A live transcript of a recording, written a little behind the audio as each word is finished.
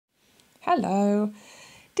Hello.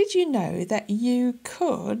 Did you know that you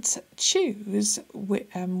could choose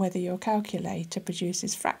whether your calculator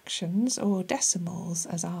produces fractions or decimals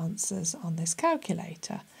as answers on this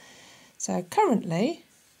calculator? So currently,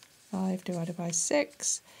 5 divided by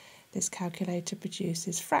 6, this calculator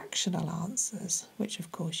produces fractional answers, which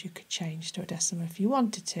of course you could change to a decimal if you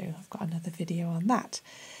wanted to. I've got another video on that.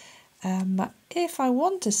 If I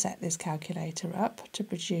want to set this calculator up to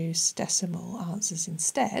produce decimal answers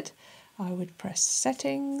instead, I would press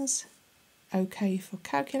Settings, OK for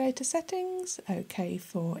calculator settings, OK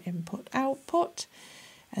for input output,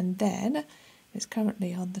 and then it's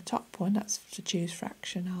currently on the top one, that's to choose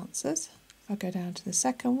fraction answers. If I go down to the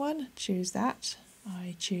second one, choose that,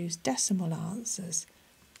 I choose decimal answers.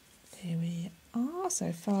 Here we are,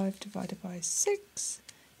 so 5 divided by 6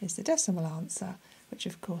 is the decimal answer, which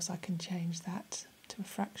of course I can change that to a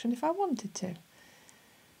fraction if I wanted to.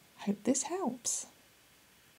 Hope this helps.